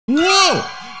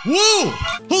Whoa!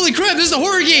 Holy crap, this is a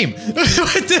horror game!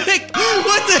 What the heck?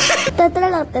 What the heck?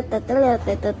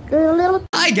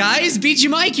 Hi guys, Bijuu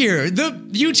Mike here, the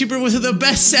YouTuber with the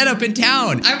best setup in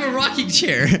town. I have a rocking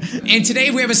chair. And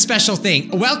today we have a special thing.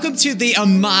 Welcome to the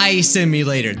AMAI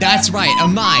Simulator. That's right,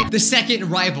 AMAI, the second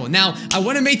rival. Now, I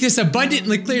want to make this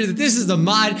abundantly clear that this is a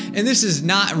mod and this is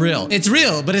not real. It's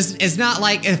real, but it's not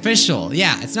like official.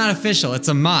 Yeah, it's not official, it's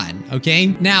a mod, okay?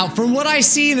 Now, from what I've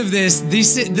seen of this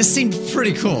seemed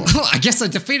pretty cool. Oh, I guess I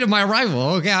defeated my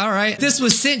rival. Okay, all right. This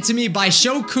was sent to me by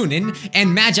Shokunin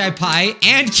and Magi Pie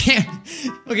and Cam.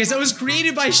 Okay, so it was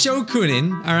created by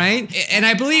Shokunin, all right? And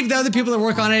I believe the other people that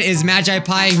work on it is Magi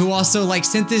Pie, who also like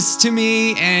sent this to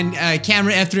me, and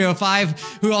Camera F305,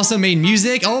 who also made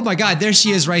music. Oh my God, there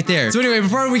she is right there. So anyway,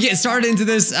 before we get started into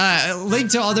this,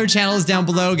 link to all their channels down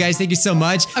below, guys. Thank you so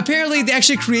much. Apparently, they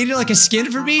actually created like a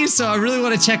skin for me, so I really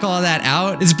want to check all that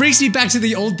out. This brings me back to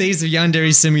the old days of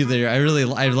Yandere Simulator.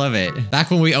 I love it. Back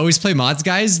when we always play mods,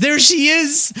 guys. There she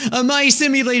is! AMAI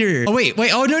Simulator. Oh, wait.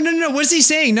 Oh, no. What is he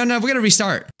saying? No, we gotta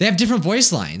restart. They have different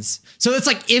voice lines. So it's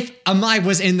like if AMAI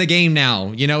was in the game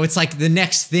now, you know, it's like the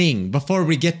next thing before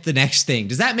we get the next thing.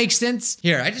 Does that make sense?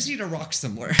 Here, I just need to rock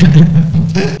somewhere.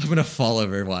 I'm gonna fall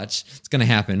over, watch. It's gonna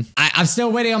happen. I'm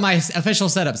still waiting on my official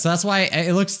setup, so that's why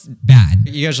it looks bad.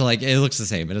 You guys are like, it looks the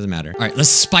same. It doesn't matter. All right, let's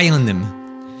spy on them.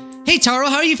 Hey Taro,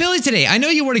 how are you feeling today? I know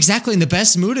you weren't exactly in the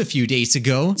best mood a few days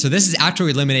ago. So this is after we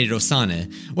eliminated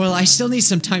Osana. Well, I still need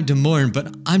some time to mourn,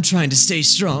 but I'm trying to stay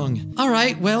strong. All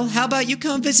right, well, how about you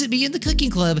come visit me in the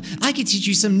cooking club? I can teach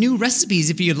you some new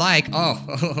recipes if you'd like.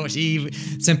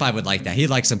 Senpai would like that. He'd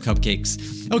like some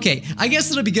cupcakes. Okay, I guess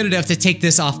it'll be good enough to take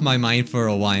this off my mind for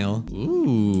a while.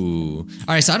 Ooh.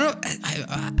 All right, so I don't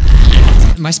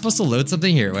am I supposed to load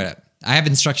something here? Wait up. I have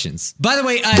instructions. By the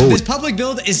way, this public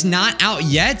build is not out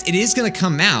yet. It is gonna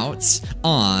come out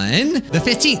on the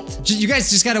 15th. You guys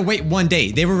just gotta wait one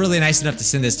day. They were really nice enough to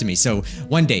send this to me, so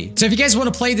one day. So if you guys wanna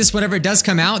play this whenever it does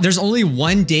come out, there's only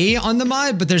one day on the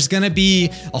mod, but there's gonna be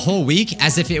a whole week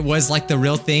as if it was like the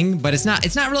real thing, but it's not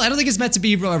really, I don't think it's meant to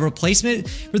be a replacement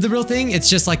for the real thing. It's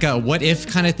just like a what if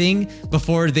kind of thing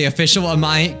before the official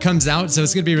AMAI comes out, so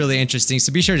it's gonna be really interesting.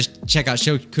 So be sure to check out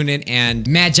Shokunin and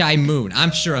Magi Moon.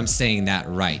 I'm sure I'm saying that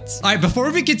right. All right, before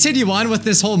we continue on with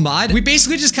this whole mod, we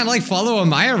basically just kind of like follow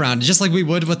AMAI around, just like we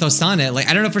would with Osana. Like,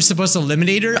 I don't know if we're supposed to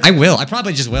eliminate her. I will. I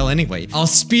probably just will anyway. I'll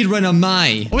speedrun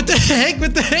AMAI. What the heck?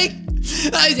 What the heck?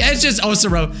 It's just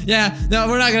Osaro. Yeah, no,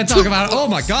 we're not gonna talk about it. Oh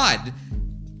my God.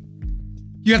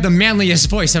 You have the manliest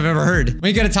voice I've ever heard.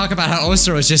 We're gonna talk about how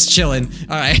Osaro is just chilling.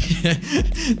 All right.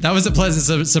 That was a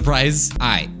pleasant surprise. All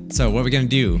right. So what are we gonna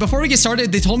do? Before we get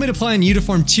started, they told me to play on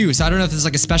uniform 2, so I don't know if this is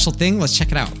like a special thing. Let's check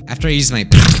it out. After I use my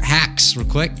hacks real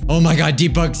quick. Oh my God,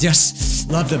 deep bugs, yes.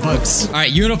 Love the bugs. All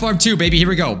right, uniform 2, baby, here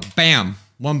we go. Bam,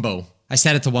 Wumbo. I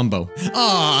set it to Wumbo.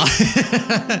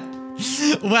 Aw.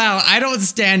 Wow, I don't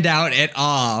stand out at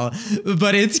all,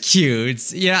 but it's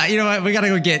cute. Yeah, you know what? We gotta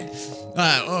go get,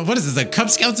 what is this, a Cub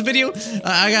Scouts video?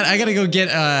 I gotta go get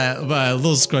a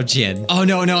little scrub chin. Oh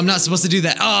no, I'm not supposed to do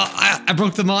that. Oh, I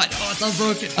broke the mod. Oh, it's all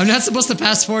broken. I'm not supposed to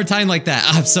pass forward time like that.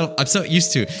 I'm so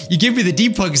used to. You give me the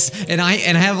debugs and I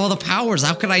have all the powers.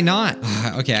 How could I not?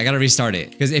 Okay, I gotta restart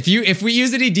it. Because if we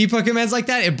use any debug commands like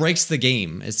that, it breaks the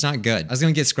game. It's not good. I was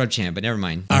gonna get scrub chin, but never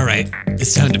mind. All right,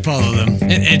 it's time to follow them.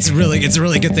 It's a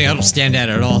really good thing I don't stand out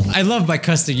at all. I love my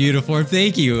custom uniform.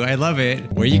 Thank you. I love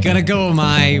it. Where you gonna go,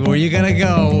 AMAI? Where you gonna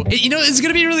go? You know, it's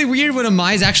gonna be really weird when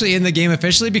AMAI is actually in the game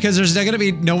officially because there's not gonna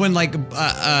be no one like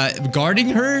guarding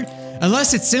her.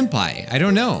 Unless it's Senpai. I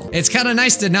don't know. It's kind of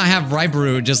nice to not have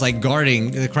Raibaru just like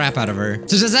guarding the crap out of her.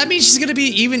 So does that mean she's gonna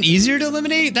be even easier to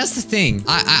eliminate? That's the thing.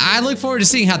 I look forward to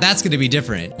seeing how that's gonna be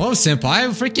different. Whoa, Senpai,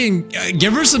 freaking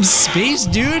give her some space,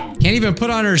 dude. Can't even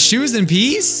put on her shoes in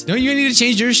peace? Don't you need to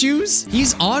change your shoes?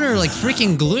 He's on her like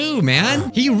freaking glue, man.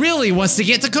 He really wants to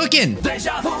get to cooking. What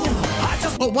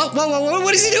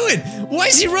is he doing? Why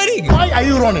is he running? Why are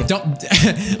you running?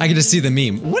 I can just see the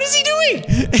meme. What is he doing?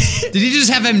 Did he just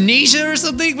have amnesia or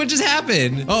something? What just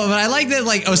happened? Oh, but I like that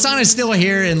like Osana's still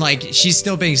here and like she's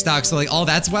still being stalked, so like all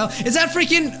that's well. Is that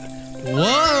freaking...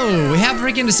 Whoa, we have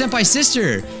freaking the Senpai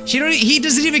sister. He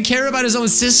doesn't even care about his own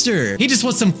sister. He just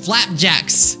wants some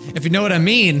flapjacks. If you know what I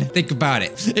mean, think about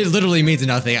it. It literally means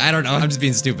nothing. I don't know, I'm just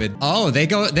being stupid. Oh, they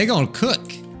gonna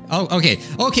cook. Oh,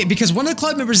 okay, because one of the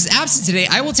club members is absent today,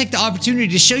 I will take the opportunity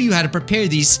to show you how to prepare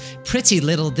these pretty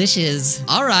little dishes.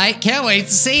 All right, can't wait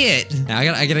to see it. Now,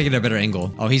 I gotta get a better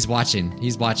angle. Oh, he's watching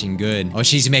good. Oh,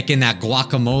 she's making that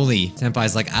guacamole.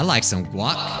 Senpai's like, I like some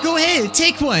guac. Go ahead,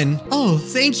 take one. Oh,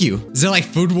 thank you. Is it like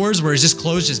Food Wars where it's just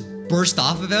clothes just burst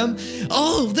off of him?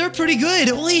 Oh, they're pretty good.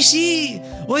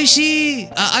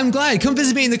 Oishi! I'm glad. Come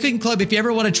visit me in the cooking club if you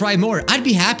ever want to try more. I'd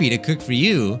be happy to cook for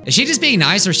you. Is she just being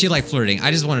nice or is she like flirting?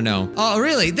 I just want to know. Oh,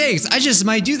 really? Thanks. I just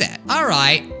might do that. All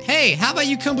right. Hey, how about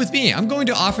you come with me? I'm going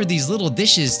to offer these little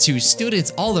dishes to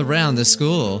students all around the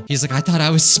school. He's like, I thought I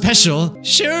was special.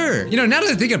 Sure. You know, now that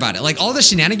I think about it, like all the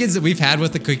shenanigans that we've had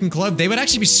with the cooking club, they would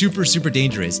actually be super, super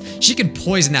dangerous. She could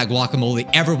poison that guacamole.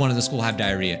 Everyone in the school have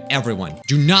diarrhea. Everyone.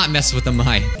 Do not mess with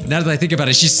AMAI. Now that I think about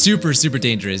it, she's super, super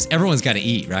dangerous. Everyone's got to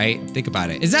eat, right? Think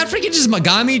about it. Is that freaking just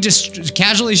Megami just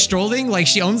casually strolling like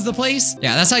she owns the place?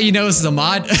 Yeah, that's how you know this is a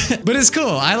mod. But it's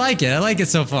cool. I like it. I like it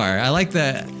so far. I like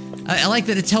that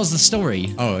it tells the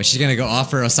story. Oh, she's gonna go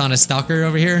offer Osana stalker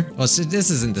over here? Well, so this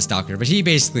isn't the stalker, but he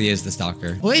basically is the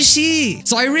stalker. What is she?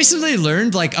 So I recently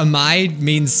learned like AMAI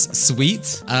means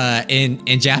sweet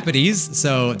in Japanese.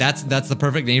 So that's the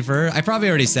perfect name for her. I probably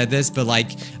already said this, but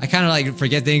like I kind of like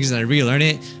forget things and I relearn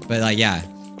it. But like, yeah.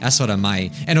 That's what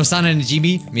AMAI. And Osana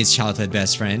Najimi means childhood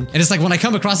best friend. And it's like when I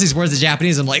come across these words in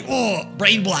Japanese, I'm like, oh,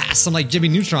 brain blast. I'm like Jimmy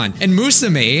Neutron. And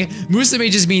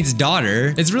Musume just means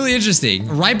daughter. It's really interesting.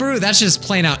 Raiburu, that's just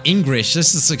plain out English.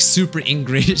 This is like super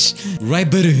English.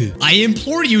 Raiburu, I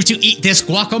implore you to eat this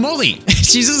guacamole.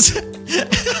 She's just,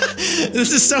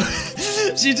 this is so,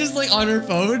 she's just like on her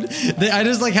phone. I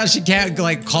just like how she can't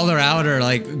like call her out or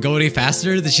like go any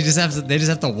faster. That she just they just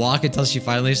have to walk until she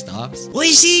finally stops.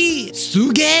 Oishi!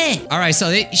 Suge! All right,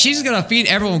 so she's gonna feed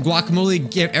everyone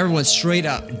guacamole, give everyone straight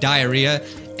up diarrhea,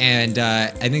 and I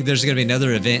think there's gonna be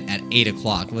another event at 8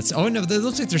 o'clock. Oh no, it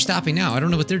looks like they're stopping now. I don't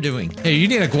know what they're doing. Hey, you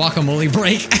need a guacamole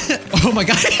break. Oh my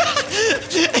god.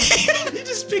 He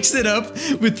just picks it up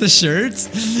with the shirts.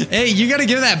 Hey, you gotta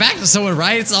give that back to someone,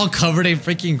 right? It's all covered in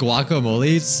freaking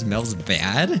guacamole. It smells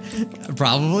bad.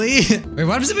 Probably. Wait, what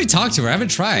happens if we talk to her? I haven't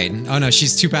tried. Oh no,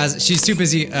 she's too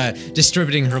busy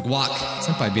distributing her guac.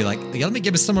 Senpai be like, yeah, let me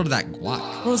give some of that guac.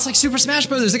 Oh, it's like Super Smash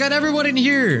Brothers. They got everyone in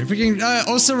here. Freaking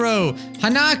Osaro,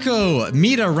 Hanako,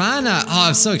 Mita, Rana. Oh,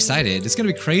 I'm so excited. It's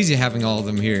gonna be crazy having all of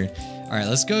them here. All right,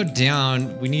 let's go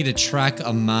down. We need to track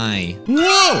AMAI.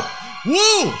 Whoa!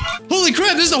 Whoa! Holy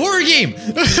crap, this is a horror game!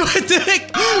 What the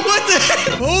heck? What the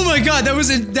heck? Oh my god, that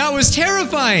was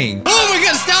terrifying! Oh my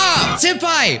god, stop!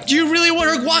 Senpai, do you really want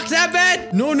her guac that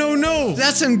bad? No, no, no.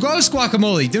 That's some gross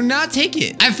guacamole. Do not take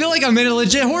it. I feel like I'm in a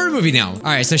legit horror movie now.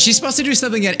 Alright, so she's supposed to do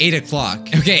something at 8 o'clock.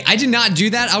 Okay, I did not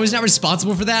do that. I was not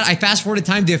responsible for that. I fast-forwarded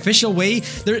time the official way.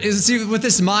 See, with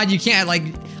this mod, you can't, like,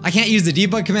 I can't use the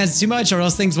debug commands too much or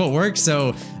else things won't work,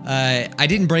 so I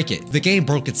didn't break it. The game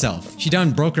broke itself. She done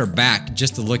broke her back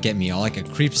just to look at me all like a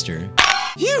creepster.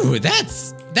 Phew,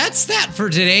 that's that for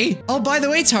today. Oh, by the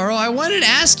way, Taro, I wanted to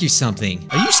ask you something.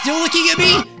 Are you still looking at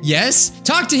me? Yes?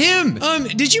 Talk to him.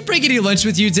 Did you bring any lunch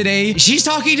with you today? She's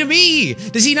talking to me.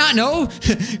 Does he not know?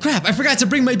 Crap, I forgot to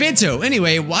bring my bento.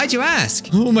 Anyway, why'd you ask?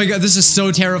 Oh my god, this is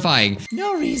so terrifying.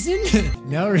 No reason.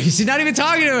 No reason. She's not even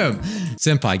talking to him.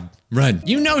 Senpai, run.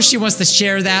 You know she wants to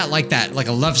share that, like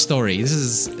a love story. This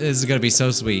is gonna be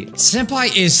so sweet.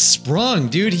 Senpai is sprung,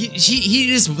 dude. He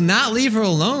just will not leave her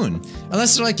alone.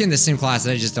 Unless they're like in the same class,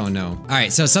 I just don't know. All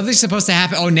right, so something's supposed to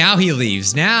happen. Oh, now he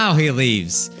leaves. Now he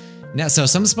leaves. Now, so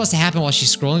something's supposed to happen while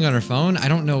she's scrolling on her phone. I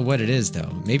don't know what it is though.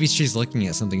 Maybe she's looking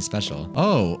at something special.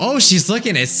 Oh, she's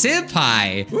looking at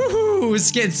Senpai. Woohoo!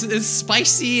 It's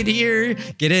spicy in here.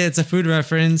 Get it? It's a food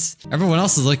reference. Everyone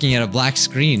else is looking at a black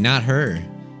screen, not her.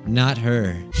 Not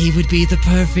her. He would be the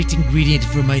perfect ingredient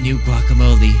for my new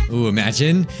guacamole. Ooh,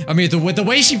 imagine. I mean, the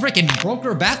way she freaking broke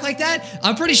her back like that,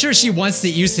 I'm pretty sure she wants to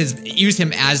use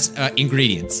him as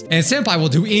ingredients. And Senpai will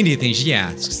do anything she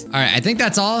asks. All right, I think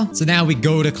that's all. So now we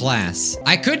go to class.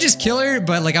 I could just kill her,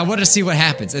 but like I want to see what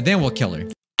happens, and then we'll kill her.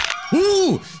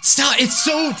 Ooh, stop.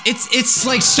 It's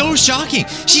like so shocking.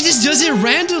 She just does it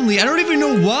randomly. I don't even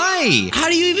know why. How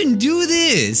do you even do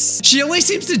this? She only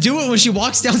seems to do it when she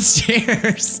walks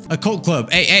downstairs. A cult club.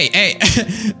 Hey.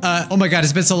 Oh my god,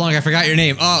 it's been so long. I forgot your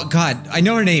name. Oh god, I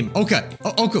know her name. Oka.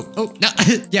 Oh, Oka. Oh, no.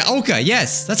 Yeah, Oka.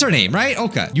 Yes, that's her name, right?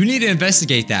 Oka. You need to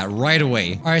investigate that right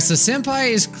away. All right, so Senpai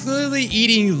is clearly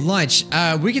eating lunch.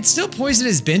 We could still poison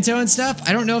his bento and stuff.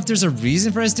 I don't know if there's a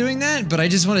reason for us doing that, but I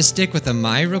just want to stick with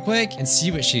AMAI real quick and see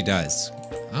what she does.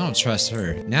 I don't trust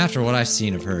her. Now after what I've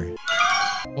seen of her.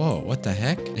 Whoa, what the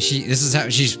heck? This is how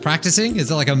she's practicing?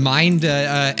 Is it like a mind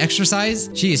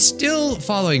exercise? She is still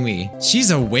following me.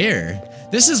 She's aware.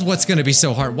 This is what's gonna be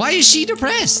so hard. Why is she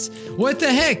depressed? What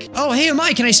the heck? Oh, hey,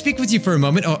 AMAI, can I speak with you for a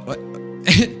moment? Oh,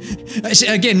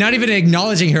 Again, not even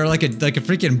acknowledging her like a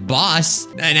freaking boss.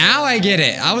 And now I get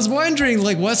it. I was wondering,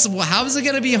 like, how is it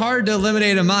gonna be hard to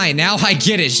eliminate AMAI? Now I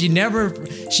get it.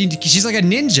 She's like a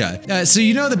ninja. So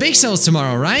you know the bake sale's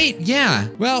tomorrow, right? Yeah.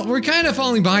 Well, we're kind of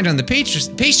falling behind on the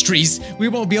pastries. We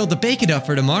won't be able to bake enough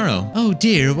for tomorrow. Oh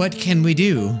dear, what can we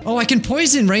do? Oh, I can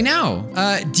poison right now.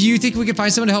 Do you think we can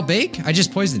find someone to help bake? I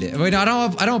just poisoned it. Wait, no, I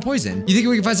don't want poison. You think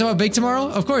we can find someone to bake tomorrow?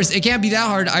 Of course, it can't be that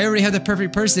hard. I already have the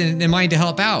perfect person in mind to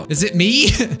help out. Is it me?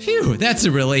 Phew, that's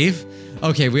a relief.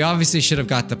 Okay, we obviously should have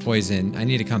got the poison. I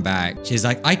need to come back. She's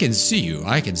like, I can see you.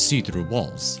 I can see through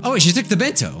walls. Oh, wait, she took the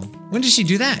bento. When did she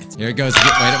do that? Here it goes. Oh,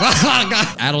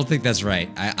 God. I don't think that's right.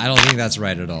 I don't think that's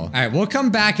right at all. All right, we'll come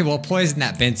back and we'll poison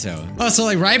that bento. Oh, so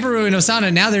like Raibaru and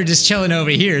Osana, now they're just chilling over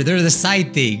here. They're the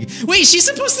side thing. Wait, she's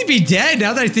supposed to be dead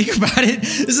now that I think about it.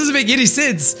 This doesn't make any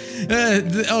sense.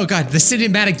 Oh, God, the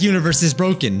cinematic universe is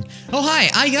broken. Oh, hi,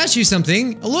 I got you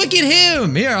something. Look at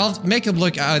him. Here, I'll make him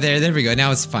look. Oh, there we go.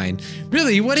 Now it's fine.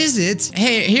 Really, what is it?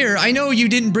 Hey, here, I know you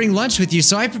didn't bring lunch with you,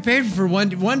 so I prepared for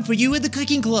one for you at the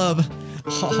cooking club.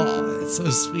 Oh, that's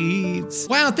so sweet.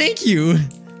 Wow, thank you.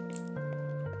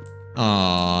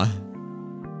 Aww.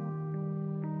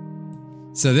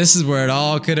 So this is where it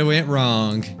all could have went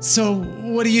wrong. So,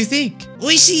 what do you think?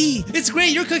 Oishi! It's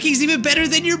great, your cooking's even better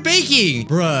than your baking!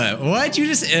 Bruh, what? You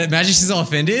just imagine she's all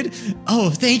offended? Oh,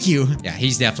 thank you. Yeah,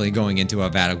 he's definitely going into a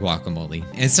vat of guacamole.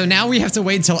 And so now we have to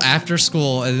wait until after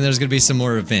school and then there's gonna be some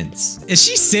more events. Is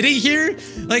she sitting here?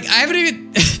 Like, I haven't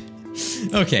even...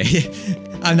 Okay.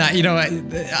 I'm not, you know what,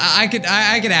 I could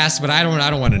ask, but I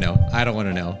don't want to know. I don't want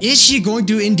to know. Is she going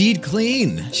to indeed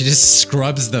clean? She just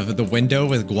scrubs the window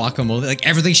with guacamole. Like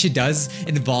everything she does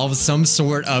involves some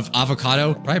sort of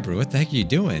avocado. Right, bro, what the heck are you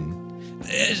doing?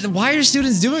 Why are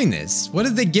students doing this? What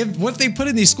did they put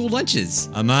in these school lunches?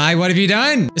 AMAI, what have you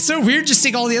done? It's so weird just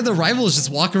seeing all the other rivals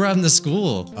just walk around the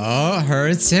school. Oh, her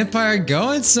and Senpai are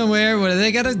going somewhere. What are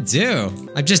they gonna do?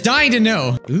 I'm just dying to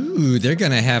know. Ooh, they're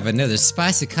gonna have another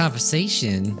spicy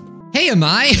conversation. Hey,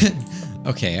 AMAI.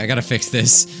 Okay, I gotta fix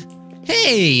this.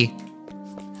 Hey.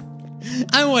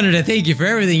 I wanted to thank you for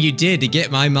everything you did to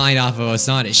get my mind off of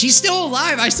Osana. She's still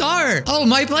alive, I saw her. Oh,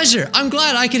 my pleasure. I'm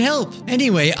glad I could help.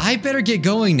 Anyway, I better get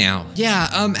going now. Yeah,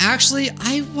 actually,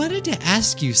 I wanted to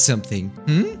ask you something.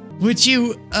 Would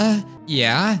you,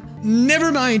 yeah?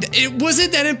 Never mind, it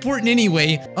wasn't that important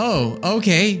anyway. Oh,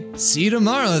 okay. See you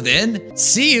tomorrow then.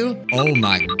 See you. Oh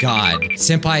my God.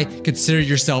 Senpai, consider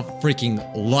yourself freaking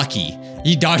lucky.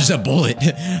 He dodged a bullet.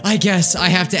 I guess I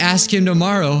have to ask him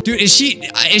tomorrow. Dude, is she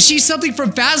something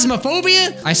from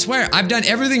Phasmophobia? I swear, I've done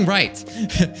everything right.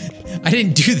 I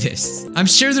didn't do this. I'm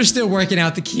sure they're still working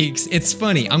out the kinks. It's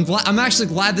funny. I'm actually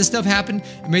glad this stuff happened.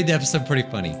 It made the episode pretty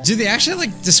funny. Do they actually have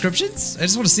like descriptions? I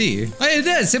just want to see. Oh, it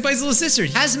does. Senpai's little sister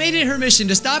has made it her mission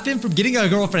to stop him from getting a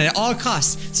girlfriend at all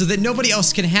costs so that nobody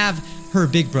else can have her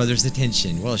big brother's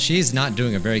attention. Well, she's not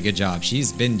doing a very good job.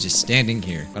 She's been just standing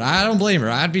here. But I don't blame her.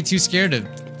 I'd be too scared to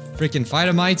freaking fight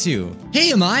AMAI too.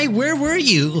 Hey AMAI, where were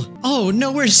you? Oh,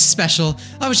 nowhere special.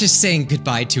 I was just saying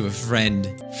goodbye to a friend.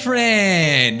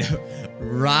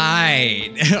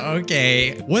 Right,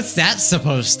 okay. What's that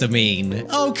supposed to mean?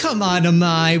 Oh, come on,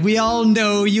 AMAI. We all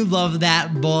know you love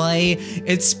that boy.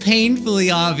 It's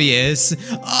painfully obvious.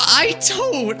 I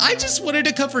just wanted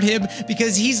to comfort him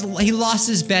because he lost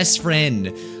his best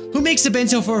friend. Who makes a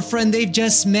bento for a friend they've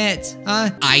just met?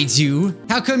 I do.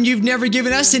 How come you've never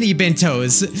given us any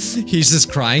bentos? He's just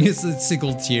crying. It's a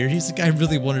single tear. He's like, I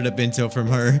really wanted a bento from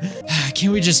her.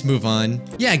 Can't we just move on?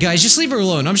 Yeah, guys, just leave her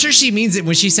alone. I'm sure she means it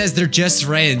when she says they're just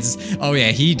friends. Oh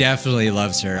yeah, he definitely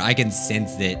loves her. I can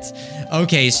sense it.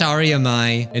 Okay, sorry,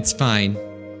 AMAI. It's fine.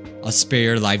 I'll spare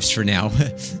your lives for now.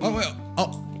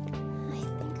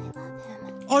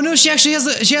 Oh no, she actually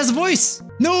has a voice.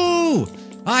 No!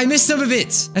 Oh, I missed some of it.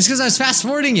 That's because I was fast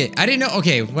forwarding it. I didn't know.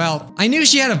 Okay, well, I knew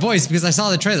she had a voice because I saw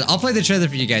the trailer. I'll play the trailer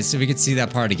for you guys so we can see that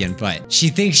part again. But she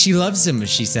thinks she loves him,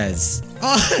 she says.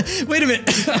 Oh, wait a minute.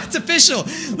 It's official.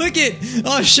 Look at.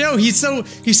 Oh, show. He's so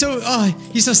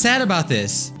sad about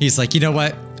this. He's like, you know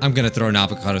what? I'm gonna throw an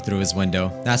avocado through his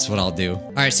window. That's what I'll do.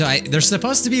 All right, so there's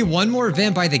supposed to be one more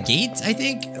event by the gate, I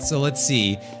think. So let's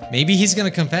see. Maybe he's gonna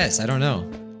confess. I don't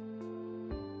know.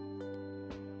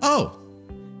 Oh.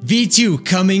 V2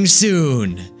 coming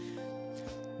soon.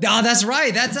 Oh, that's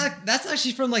right. That's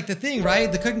actually from like the thing,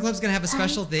 right? The cooking club's gonna have a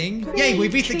special thing. Yay, we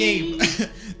beat the game.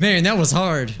 Man, that was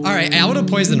hard. All right, I want to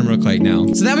poison him real quick now.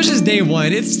 So that was just day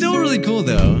one. It's still really cool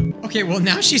though. Okay, well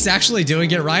now she's actually doing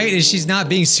it right and she's not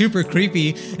being super creepy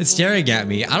and staring at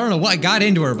me. I don't know what got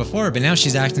into her before, but now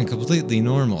she's acting completely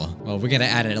normal. Well, we're gonna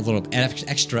add a little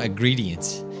extra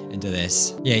ingredient into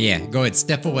this. Yeah, go ahead,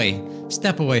 step away.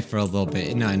 Step away for a little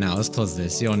bit. No, let's close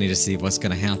this. You don't need to see what's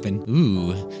gonna happen.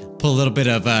 Ooh, pull a little bit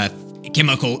of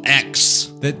chemical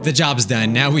X. The job's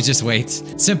done. Now we just wait.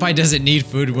 Senpai doesn't need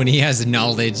food when he has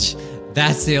knowledge.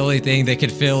 That's the only thing that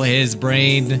could fill his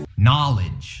brain.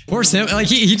 Knowledge. Poor Senpai, like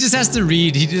he just has to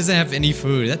read. He doesn't have any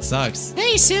food. That sucks.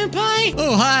 Hey, Senpai.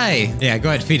 Oh, hi. Yeah, go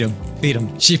ahead, feed him. Feed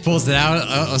him. She pulls it out.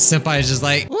 Senpai is just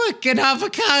like, look, an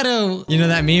avocado. You know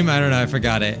that meme? I don't know. I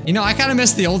forgot it. You know, I kind of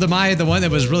missed the old AMAI, the one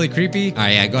that was really creepy. All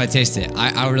right, yeah, go ahead, taste it.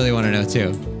 I really want to know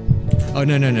too. Oh,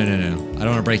 no. I don't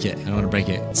want to break it. I don't want to break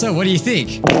it. So, what do you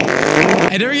think?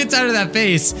 I never get tired of that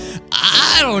face.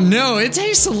 I don't know. It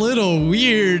tastes a little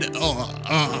weird.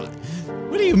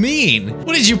 What do you mean?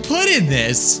 What did you put in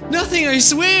this? Nothing, I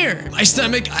swear. My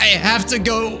stomach, I have to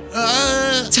go.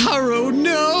 Taro,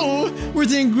 no. Were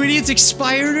the ingredients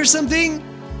expired or something?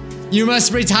 You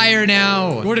must retire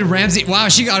now. What did Ramsey? Wow,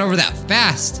 she got over that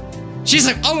fast. She's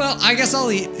like, oh, well, I guess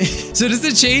I'll eat. So does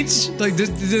it change? Like, do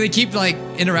they keep, like,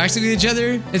 interacting with each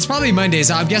other? It's probably Monday,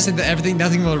 so I'm guessing that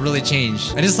nothing will really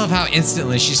change. I just love how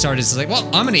instantly she started. She's like, well,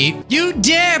 I'm gonna eat. You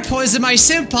dare poison my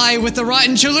senpai with the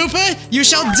rotten chalupa? You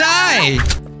shall die.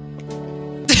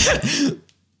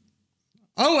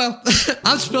 Oh, well.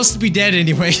 I'm supposed to be dead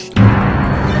anyway.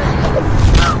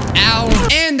 Ow.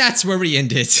 And that's where we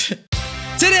end it.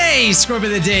 Today's scrub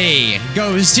of the day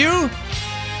goes to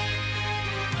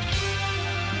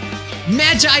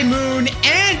Magi Moon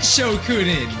and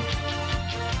Shokunin.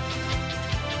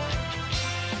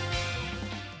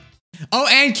 Oh,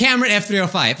 and Cameron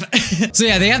F305. So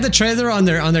yeah, they have the trailer on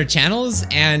their channels,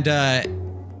 and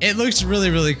it looks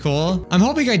really cool. I'm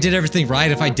hoping I did everything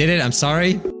right. If I did it, I'm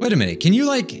sorry. Wait a minute. Can you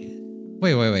like?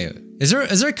 Wait. Is there a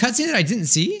cutscene that I didn't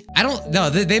see? I don't know.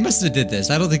 They must have did this.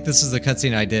 I don't think this was the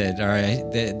cutscene I did. All right,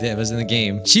 that was in the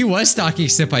game. She was stalking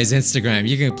Senpai's Instagram.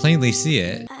 You can plainly see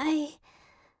it. I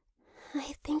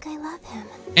think I love him.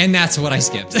 And that's what I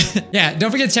skipped. Yeah, don't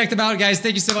forget to check them out, guys.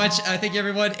 Thank you so much. Thank you,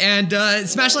 everyone. And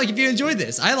smash like if you enjoyed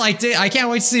this. I liked it. I can't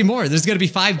wait to see more. There's going to be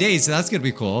 5 days, so that's going to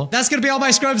be cool. That's going to be all my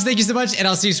scrubs. Thank you so much, and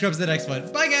I'll see you scrubs in the next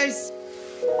one. Bye, guys.